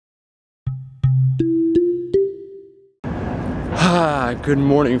Good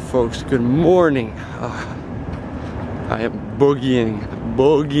morning, folks. Good morning. I am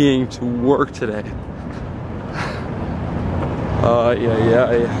boogieing to work today.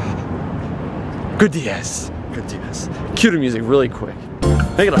 Yeah. Good Diaz. Cue the music really quick.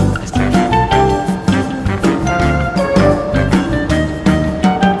 Make it up.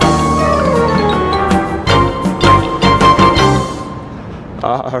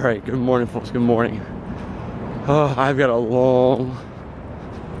 All right. Good morning, folks. Good morning. I've got a long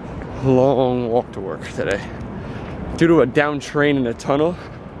walk to work today. Due to a down train in a tunnel,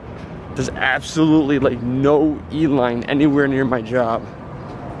 there's absolutely like no E-line anywhere near my job.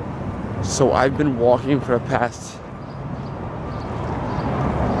 So I've been walking for the past,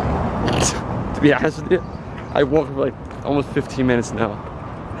 to be honest with you, I walked for like almost 15 minutes now.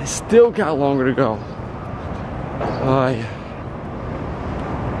 I still got longer to go.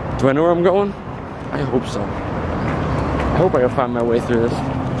 Do I know where I'm going? I hope so. I hope I can find my way through this.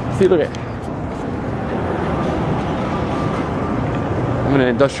 See, look at it. I'm in an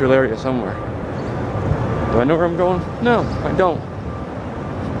industrial area somewhere. Do I know where I'm going? No, I don't.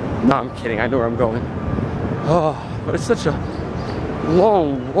 No, I'm kidding. I know where I'm going. Oh, but it's such a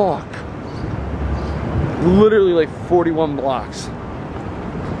long walk. Literally like 41 blocks.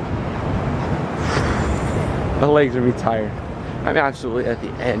 My legs are tired. I'm absolutely at the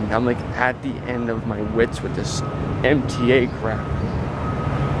end. I'm like at the end of my wits with this MTA crap.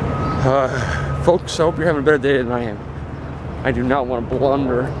 Folks, I hope you're having a better day than I am. I do not want to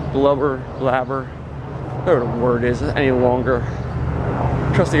blabber, whatever the word is, any longer.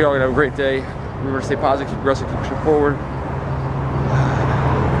 Trust that you're all gonna have a great day. Remember to stay positive, keep progressing, keep pushing forward.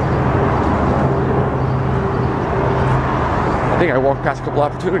 I think I walked past a couple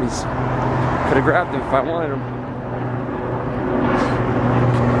opportunities. Could have grabbed them if I wanted them.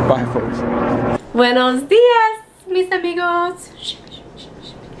 Bye, folks. Buenos dias, mis amigos.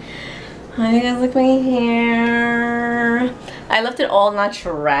 How do you guys like my hair? I left it all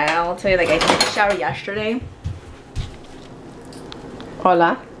natural today. Like I took a shower yesterday.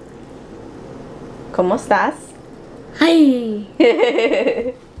 Hola. ¿Cómo estás? Hi.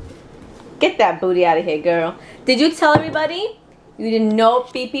 Get that booty out of here, girl. Did you tell everybody you did no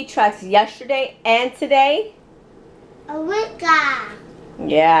pee-pee tracks yesterday and today? Abuelita.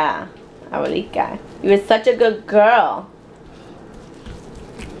 Yeah, abuelita. You were such a good girl.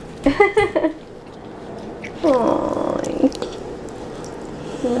 Aww.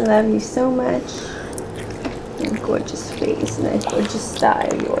 I love you so much. Your gorgeous face and that gorgeous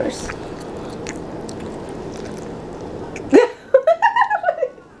style of yours.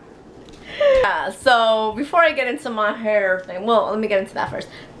 Yeah, so before I get into my hair thing, well, let me get into that first.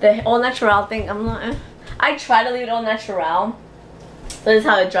 The all natural thing, I try to leave it all natural. This is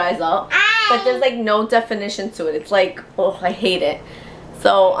how it dries up. But there's like no definition to it. It's like, oh, I hate it.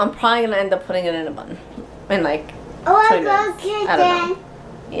 So I'm probably gonna end up putting it in a bun in like 20 minutes. I don't know.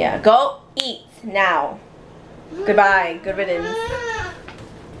 Yeah, go eat now. Goodbye. Good riddance.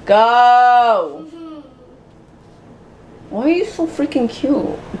 Go. Why are you so freaking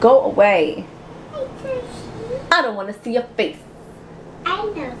cute? Go away. I don't want to see your face. I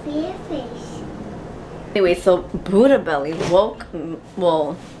don't see your face. Anyway, so Buddha Belly woke,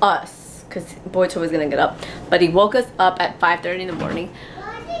 well, us, because BOYTOY was gonna get up, but he woke us up at 5:30 in the morning.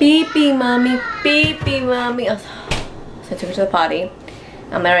 Beepy mommy, beepy mommy. So I took her to the potty.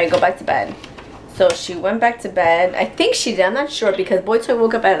 I'm ready to go back to bed. So she went back to bed. I think she did, I'm not sure, because BOYTOY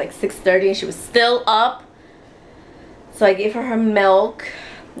woke up at like 6:30 and she was still up. So I gave her her milk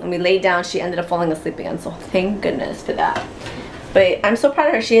and we laid down. She ended up falling asleep again, so thank goodness for that. But I'm so proud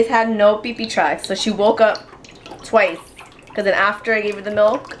of her. She has had no pee-pee tracks. So she woke up twice. Because then after I gave her the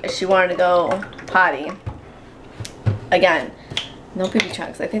milk, she wanted to go potty. Again, no pee-pee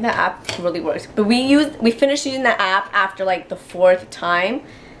tracks. I think that app really works. But we finished using the app after like the 4th time.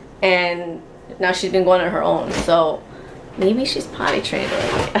 And now she's been going on her own. So maybe she's potty trained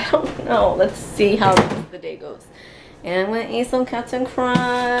already. I don't know. Let's see how the day goes. And I'm going to eat some Captain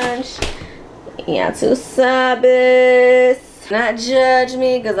Crunch. Yeah, to Sabbath. Not judge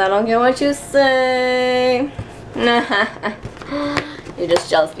me because I don't care what you say. You're just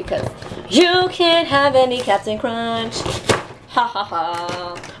jealous because you can't have any Captain Crunch. Ha ha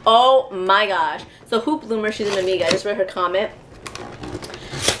ha. Oh my gosh. So Hoop Bloomer, she's an amiga. I just read her comment.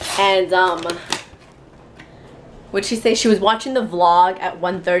 And what'd she say? She was watching the vlog at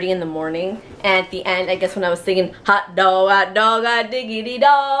 1:30 in the morning. And at the end, I guess when I was singing hot dog, hot diggity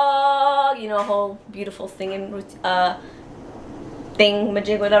dog, you know, whole beautiful singing thing,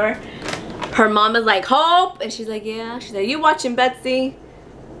 majig, whatever. Her mom is like, Hope, and she's like, yeah. She's like, you watching Betsy?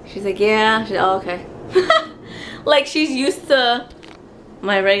 She's like, yeah. She's like, oh, okay. Like she's used to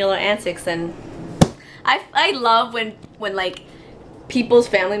my regular antics, and I love when like people's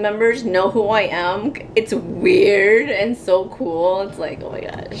family members know who I am. It's weird and so cool. It's like, oh my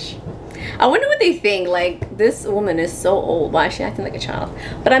gosh. I wonder what they think. Like, this woman is so old. Why is she acting like a child?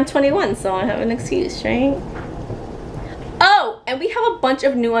 But I'm 21, so I have an excuse, right? Oh, and we have a bunch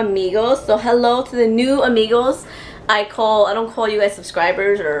of new amigos. So hello to the new amigos. I don't call you guys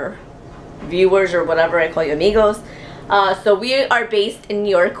subscribers or viewers or whatever. I call you amigos. So we are based in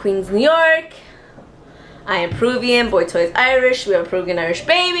New York, Queens, New York. I am Peruvian, BOYTOY is Irish. We have a Peruvian Irish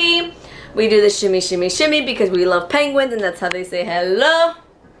baby. We do the shimmy, shimmy, shimmy because we love penguins, and that's how they say hello.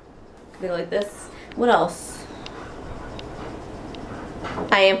 They go like this. What else?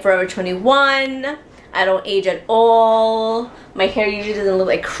 I am forever 21. I don't age at all. My hair usually doesn't look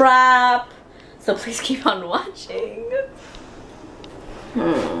like crap. So please keep on watching.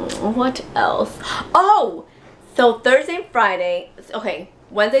 What else? Oh! So Thursday and Friday. Okay.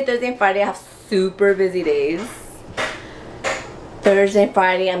 Wednesday, Thursday, and Friday I have super busy days. Thursday and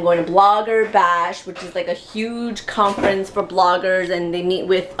Friday I'm going to Blogger Bash, which is like a huge conference for bloggers, and they meet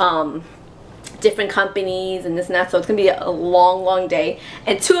with different companies and this and that, so it's gonna be a long day.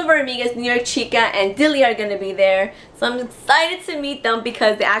 And two of our amigas, New York Chica and Dilly, are gonna be there, so I'm excited to meet them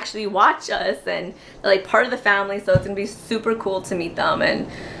because they actually watch us and they're like part of the family, so it's gonna be super cool to meet them. And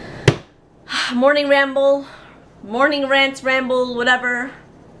morning ramble, morning rant, ramble, whatever,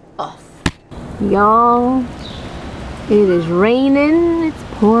 off. Y'all, it is raining, it's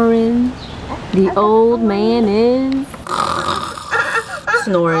pouring. The old man is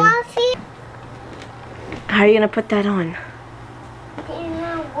snoring. How are you gonna put that on? It's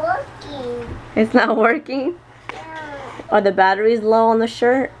not working. It's not working? Yeah. Are the batteries low on the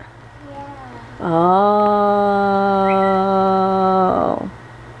shirt? Yeah. Oh.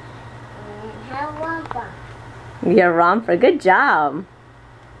 You're romper. Good job.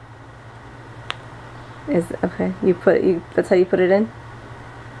 Okay, that's how you put it in?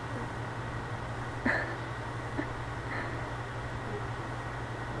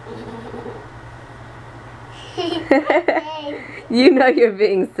 You know you're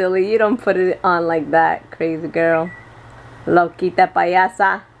being silly. You don't put it on like that, crazy girl. Loquita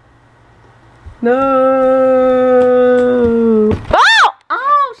payasa. No. Oh!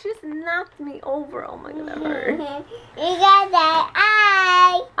 Oh, she just knocked me over. Oh my god, that hurt. You got that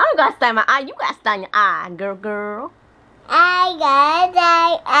eye. I don't gotta stand my eye. You gotta stand your eye, girl. I got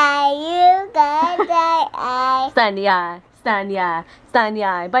that eye. You got that eye. Stand the eye. Stand the eye. Stand the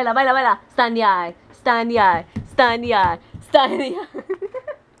eye. Baila, baila, baila. Stand the eye. Stand the eye. Stand the eye. Stand the eye.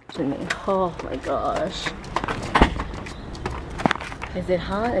 Oh my gosh. Is it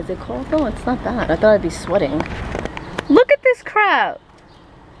hot? Is it cold? No, it's not bad. I thought I'd be sweating. Look at this crowd.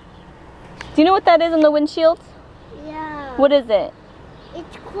 Do you know what that is on the windshield? Yeah. What is it?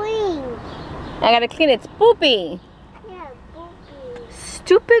 It's clean. I gotta clean it. It's poopy. Yeah, poopy.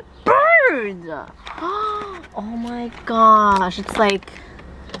 Stupid birds. Oh my gosh. It's like,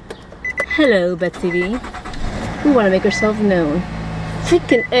 hello, Betsy V. We want to make ourselves known.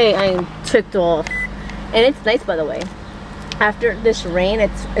 Freaking A, I am ticked off. And it's nice, by the way. After this rain,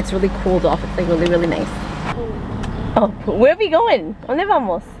 it's really cooled off. It's like really nice. Oh, where are we going? ¿Dónde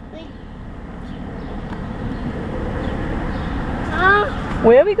vamos?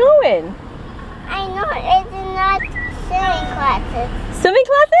 Where are we going? I know it's not swimming classes. Swimming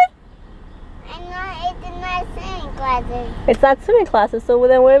classes? I know it's not swimming classes. It's not swimming classes, so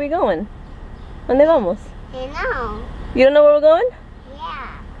then where are we going? ¿Dónde vamos? I know. You don't know where we're going?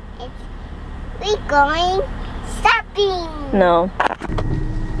 Yeah. We're going shopping. No.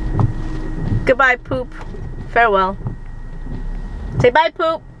 Goodbye, poop. Farewell. Say bye,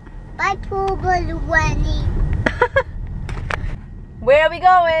 poop. Bye, poop, Bunny. Where are we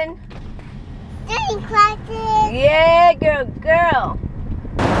going? Swimming classes. Yeah, girl.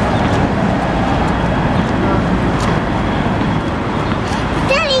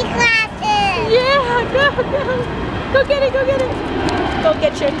 Swimming classes. Yeah, go. Go get it. Go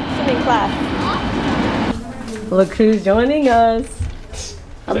get your swimming class. Look who's joining us.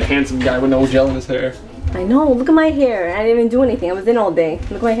 The handsome guy with no gel in his hair. I know, look at my hair. I didn't even do anything. I was in all day.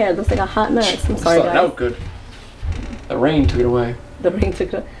 Look at my hair. It looks like a hot mess. I'm sorry, guys. That was good. The rain took it away. The rain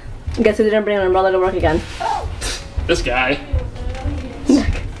took it. Guess who didn't bring an umbrella to work again? This guy.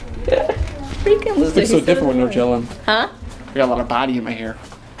 Freaking loser. Looks so different with no gel in. Huh? I got a lot of body in my hair.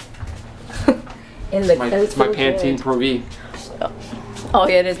 In the It's my Pantene Pro V. Oh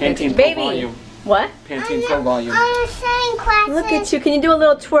yeah, it is Pantene Pro baby. Volume. What? Pantene Pro Volume. Swimming classes. Look at you. Can you do a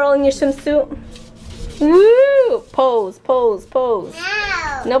little twirl in your swimsuit? Woo! Pose. No.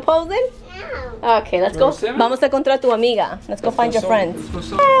 No posing? No. Okay, let's go. Vamos a encontrar tu amiga. Let's go find your friends.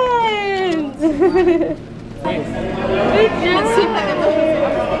 Friends!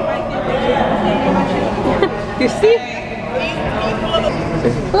 You see?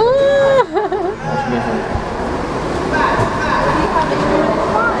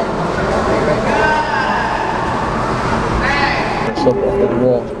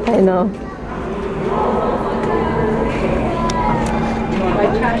 I know.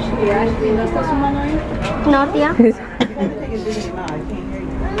 No, tía.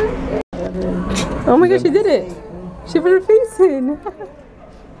 Oh my gosh, she did it. She put her face in.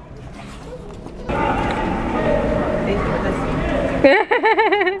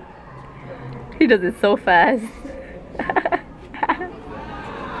 He does it so fast.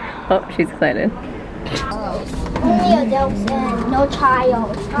 Oh, she's excited. Only adults and no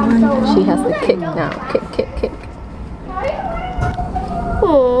child. She has to kick now. Kick, kick, kick.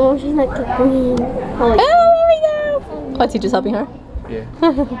 Oh, she's not kicking. Oh, there we go. Oh, teacher's helping her? Yeah.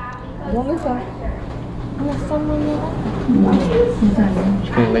 She's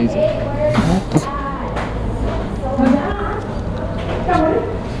getting lazy.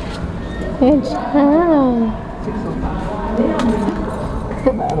 Good job.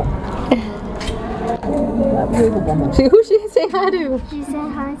 See, who she say hi to? She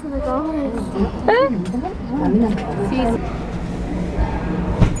said hi to the girls.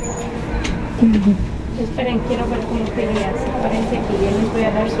 Esperen, quiero ver cómo querías. Parece que yo les voy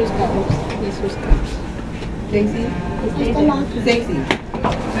a dar sus carros y sus carros. Daisy? Daisy.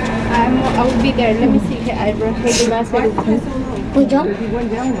 I will be there. Let me see. I brought Haley Bassett. We jump? I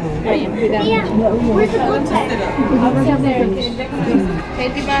am with them. Yeah. Where's the contact? I'll be there.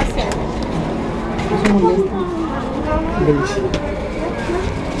 Haley Bassett.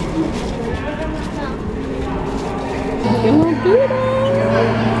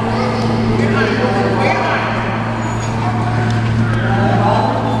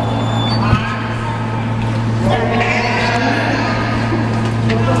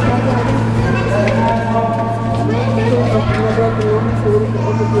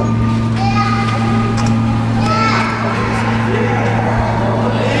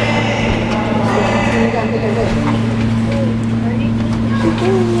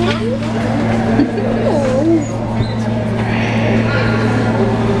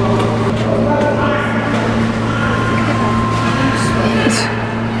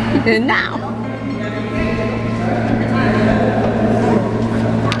 And now.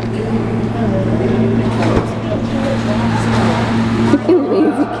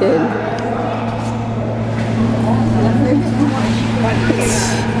 Lazy kid.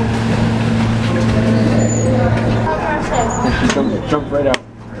 Jump right out.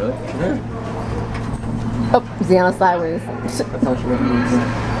 Really? Oh, Ziana sideways. That's how she went.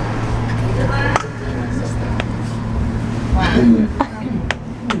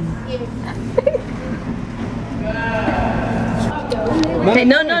 Hey,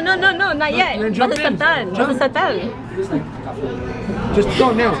 no, not yet. Then jump in. Vas a saltar. Just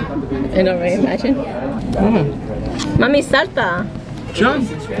go now. I know, right? Imagine. Mami, salta. Jump.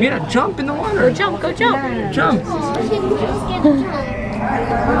 Mira, jump in the water. Go jump, go jump. Jump.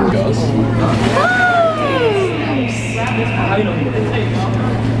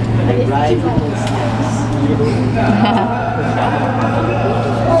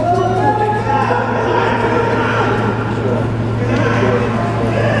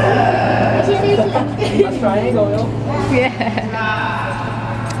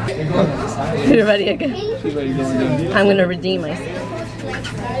 You're ready again. I'm gonna redeem myself.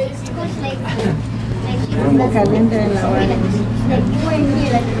 Look at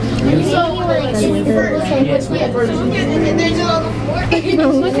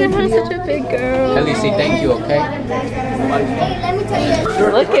her, such a big girl. At least say thank you, okay?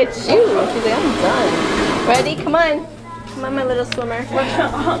 Look at you. She's like, I'm done. Ready? Come on. Come on, my little swimmer.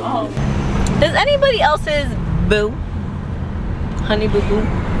 Does anybody else's boo, honey boo boo,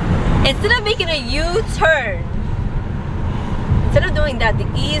 instead of making a U-turn, instead of doing that, the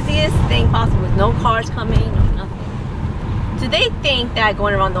easiest thing possible with no cars coming, no nothing, do they think that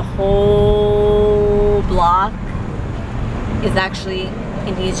going around the whole block is actually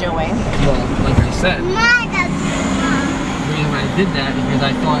an easier way? Well, like I said, the reason why I did that is because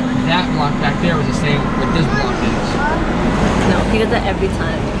I thought that block back there was the same what this block is. No, he does that every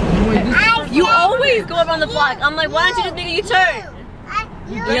time. You always go around the block. I'm like, why don't you just make a U-turn?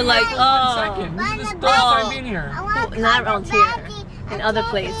 You're like, oh. Second, this is the third time being here. Not around here. In other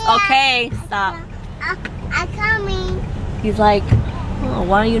place. Okay, stop. I'm coming. He's like, oh,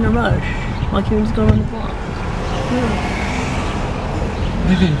 why are you in a rush? Why can't we just go around the block? I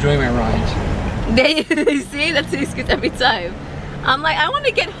need to enjoy my rides. They see, that's the excuse every time. I'm like, I want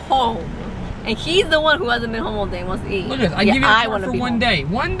to get home. And he's the one who hasn't been home all day and wants to eat. Look at this, I give you a car for one day.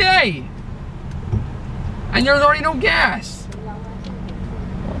 One day! And there's already no gas.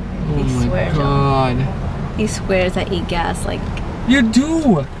 He Oh my swears, God. He swears I eat gas like... You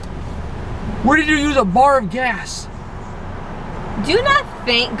do! Where did you use a bar of gas? Do not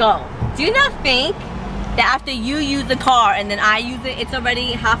think, do not think that after you use the car and then I use it, it's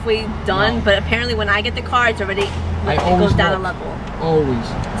already halfway done. No. But apparently when I get the car, it's already, it goes down a level. Always.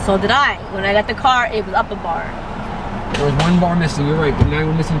 So did I. When I got the car, it was up a bar. There was one bar missing, you're right, but now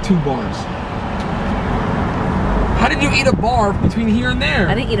we're missing 2 bars. How did you eat a bar between here and there?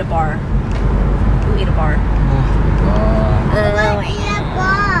 I didn't eat a bar. You ate a bar. Oh my God. I want to eat a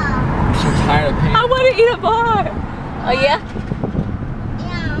bar. I'm so tired of paying. I want to eat a bar. Oh yeah?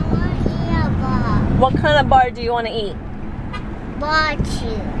 Yeah, I want to eat a bar. What kind of bar do you want to eat? Bar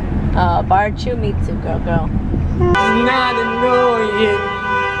chew. Bar chew, me too, girl. It's not annoying.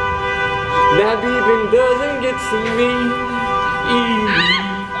 That beeping doesn't get to me.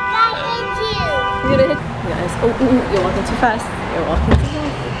 You're gonna hit, guys. Oh, you're walking too fast. You're walking too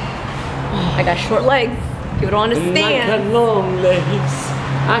fast. I got short legs. You don't understand. I got long legs.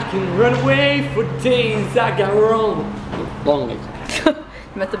 I can run away for days. I got long legs.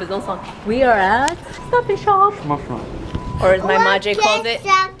 He messed up his own song. We are at Stop and Shop. Come up front. Or as my Majay calls it,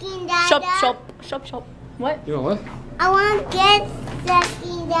 Shop. shop. What? You know what? I want to get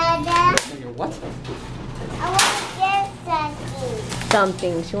sucking, Dada. What? I want to get sucking.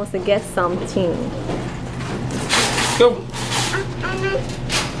 Something. She wants to get something. Go.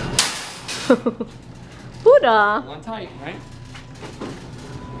 Buddha. One tight, right?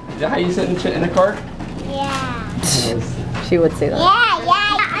 Is that how you sit in a car? Yeah. She would say that. Yeah,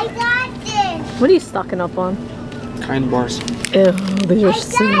 I got this. What are you stocking up on? Kind bars. Ew, these are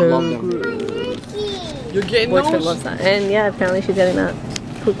so Love them. You're getting Boytoy those? loves that. And yeah, apparently she's getting that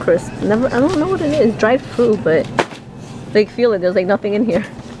fruit crisp. I don't know what it is. Dried fruit, but like feel it. There's like nothing in here.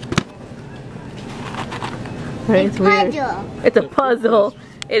 Right? It's weird. Puzzle. It's a puzzle.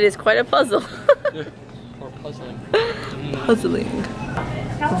 It is quite a puzzle. Or puzzling. Puzzling.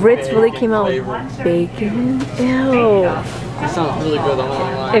 Ritz really came out with bacon. Ew. It sounds really good, I'm not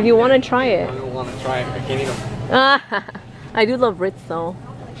gonna lie. If you want to try it. I don't want to try it. I can't eat them. I do love Ritz though.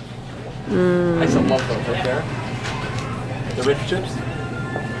 I still love those right there. The rich chips.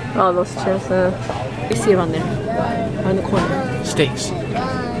 Oh, those chips. You see it on there. Around the corner. Steaks.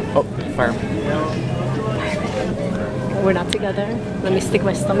 Oh, fireman. We're not together. Let me stick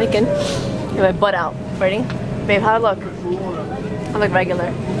my stomach in. Get my butt out. Ready? Babe, how do I look? I look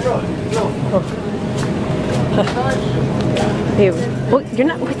regular. Oh. Babe, well, you're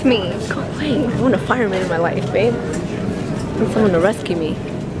not with me. Go away. I want a fireman in my life, babe. I need someone to rescue me.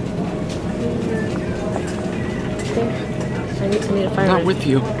 I need a fireman. Not with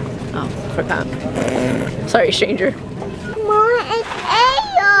you. Oh, forgot. Sorry, stranger. Mom, it's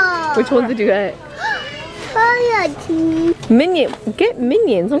Ayo. Which ones did you get? Coyote. Minion. Get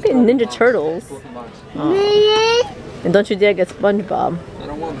Minions. Don't get Ninja Turtles. Million. And don't you dare get SpongeBob. I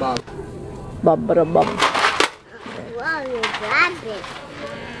don't want Bob. Bob, Bob. Wow, you grabbed it.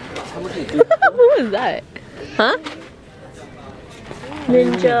 How much is it? Who was that? Huh?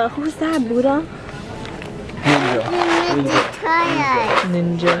 Ninja. Who's that, Buddha?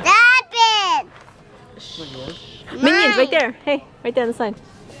 Ninja. Grab it. Minions, right there. Hey, right there on the side.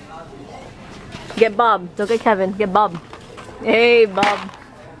 Get Bob. Don't get Kevin. Get Bob. Hey, Bob.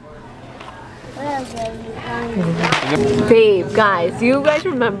 Babe, guys, do you guys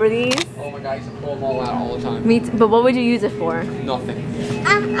remember these? Oh my God, I used to pull them all out all the time. Me too, but what would you use it for? Nothing.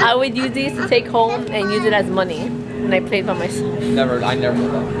 I would use these to take home and use it as money when I played by myself. I never did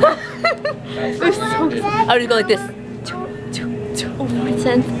that. It was so good. I would just go like this. Oh, 4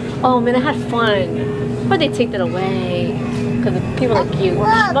 cents. Oh man, I had fun. But they take that away. Because of people like you.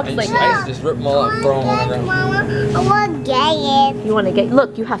 Schmucks like I that. used to just rip them all up and throw them on the ground. Mama, I want to get it. You want to get,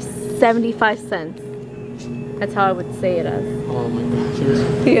 look, you have 75 cents. That's how I would say it as. Oh my God,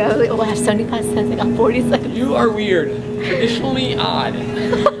 seriously? Yeah, I was like, oh, I have 75 cents. I got 40 cents. You are weird. Traditionally odd.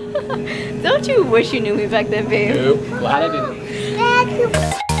 Don't you wish you knew me back then, babe? Nope. Glad I didn't.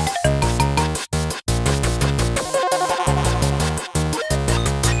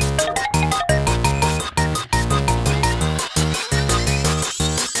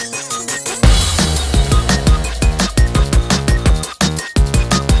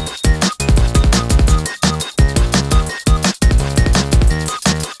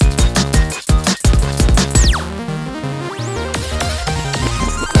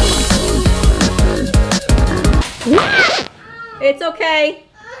 It's okay.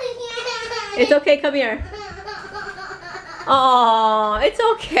 It's okay, come here. Oh, it's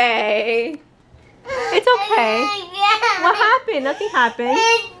okay. It's okay. What happened? Nothing happened.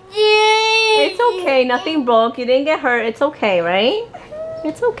 It's okay, nothing broke. You didn't get hurt. It's okay, right?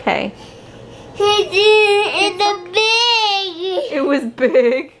 It's okay. It's big. It was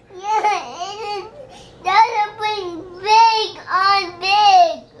big. Yeah, that's big on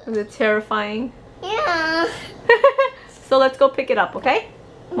big. Was it terrifying? Yeah. So let's go pick it up, okay?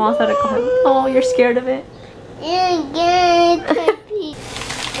 Mom said to go ahead. Oh, you're scared of it?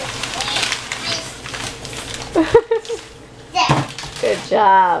 Good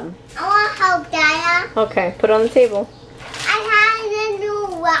job. I want help, Dada. Okay, put it on the table. I have a new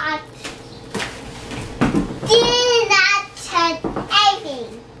watch. Did not touch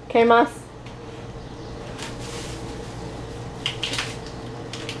anything. Okay, Mas.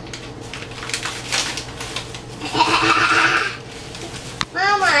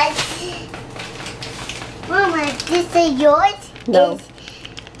 Mama, this is yours? No.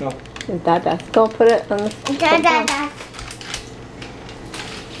 No. It's Dada's. Go put it on the Dada.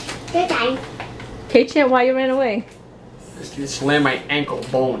 Good time. Hey, Chan, why you ran away? It slammed my ankle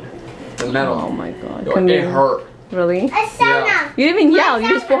bone. The metal. Oh my god. Yo, Come it here. hurt. Really? It's Sana. Yeah. You didn't even yell, you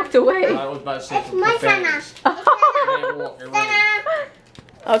just walked away. I was about to say It's some my Sana. profanities. It ran.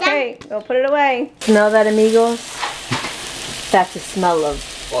 Sana. Okay, go put it away. Smell that, amigos? That's the smell of...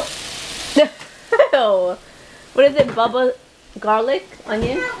 What? Ew. What is it? Bubba garlic?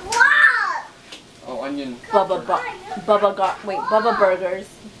 Onion? What? Oh, onion. Bubba burgers.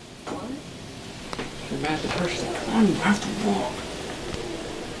 You're mad at the person. You have to walk.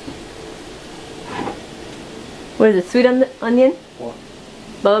 What is it? Sweet onion? What?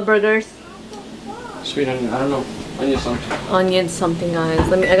 Bubba burgers? Sweet onion. I don't know. Onion something. Onion something, guys.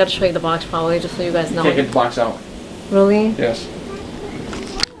 I gotta show you the box probably, just so you guys know. Can't get the box out. Really? Yes.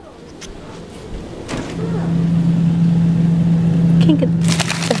 Can't get...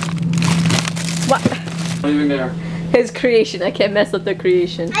 What? Not even there. His creation. I can't mess up the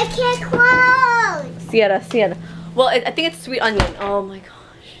creation. I can't close. Sierra. Well, I think it's sweet onion. Oh my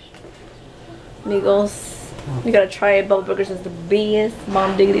gosh. Amigos. You gotta try it. Bubba Burgers is the best.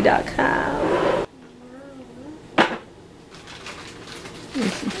 MomDiggity.com.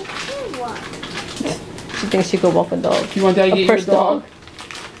 She thinks she could walk a dog. You want Daddy to A get you a first dog?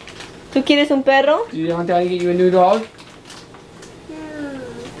 ¿Tú quieres un perro? Do you want Daddy to get you a new dog?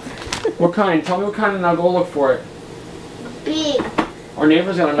 What kind? Tell me what kind and I'll go look for it. Big. Our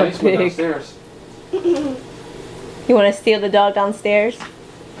neighbor's got a nice one Big. downstairs. You want to steal the dog downstairs?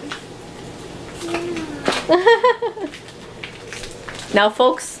 Now,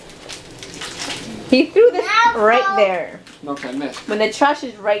 folks, he threw this right there. Okay, I missed. When the trash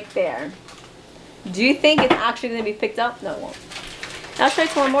is right there, do you think it's actually going to be picked up? No, it won't. I'll try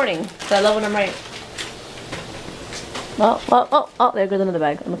tomorrow morning, so I love when I'm right. Oh, there goes another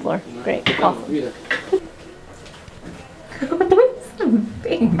bag on the floor. Great. Awesome. Either. Some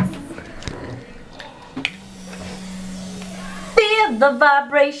things. Feel the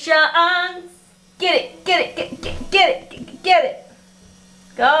vibrations. Get it.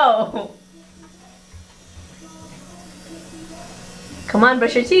 Go. Come on,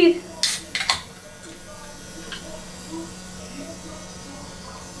 brush your teeth.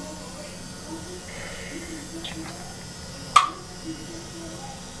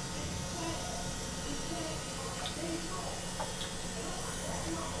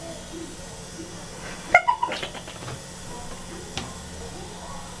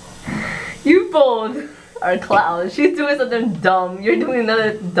 You both are clowns. She's doing something dumb. You're doing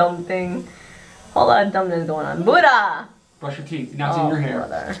another dumb thing. Whole lot of dumbness going on. Buddha! Brush your teeth. Now it's in your hair.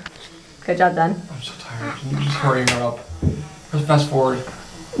 Brother. Good job, done. I'm so tired. Can you just hurry her up? Let's fast forward.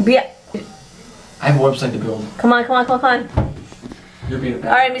 Yeah. I have a website to build. Come on. You're being a bad.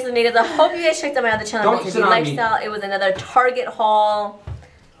 Alright, Miss Amigas, I hope you guys checked out my other channel, Don't Betsy sit V on me. Lifestyle. It was another Target haul.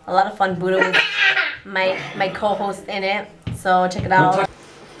 A lot of fun. Buddha was my co-host in it. So check it out.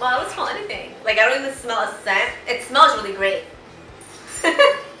 Well, I don't smell anything. Like, I don't even smell a scent. It smells really great.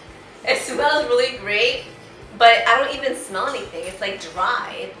 It smells really great, but I don't even smell anything. It's like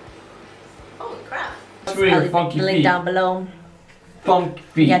dry. Holy crap. That's really your funky Link feet. down below. Funky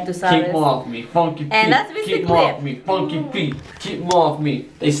feet. Ya tú sabes. Keep them off me. Funky feet. And that's Keep basically them off it. me. Funky feet. Keep them off me.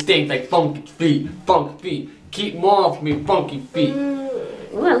 They stink like funky feet. Funky feet. Keep them off me. Funky feet.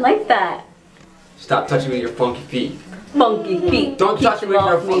 Ooh, I like that. Stop touching me with your funky feet. Funky feet. Don't Keep touch them me with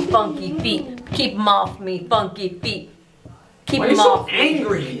your off me, funky feet. Keep them off me, funky feet. Keep Why are you them so off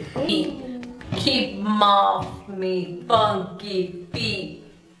angry? me. Keep them off me, funky feet.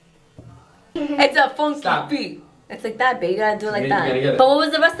 It's a funky Stop. feet. It's like that, babe. You gotta do it like Yeah, you that. gotta get it. But what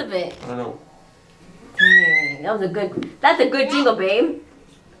was the rest of it? I don't know. Dang, that was a good. That's a good jingle, babe.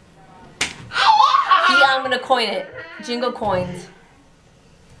 See, I'm gonna coin it. Jingle coins.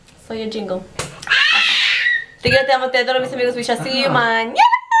 So your jingle. Te quiero, te amo, te adoro, mis amigos. We shall see you mañana.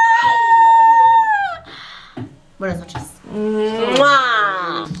 Buenas noches.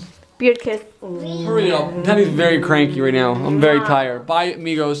 Mwah. Beard kiss. Hurry up. Daddy's very cranky right now. I'm very tired. Bye,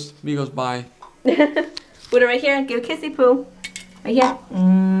 amigos. Amigos, bye. Put it right here. Give a kissy poo. Right here.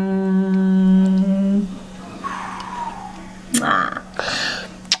 Mwah.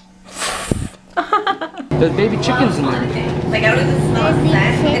 There's baby chickens in there. Like, I don't even smell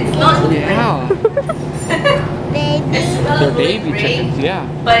that. It smells Yeah. Baby. They're baby chickens, yeah.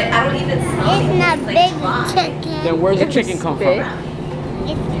 but I don't even smell It's not baby chicken. Then where's the chicken come from?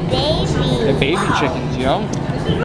 It's baby. The baby chickens, yo.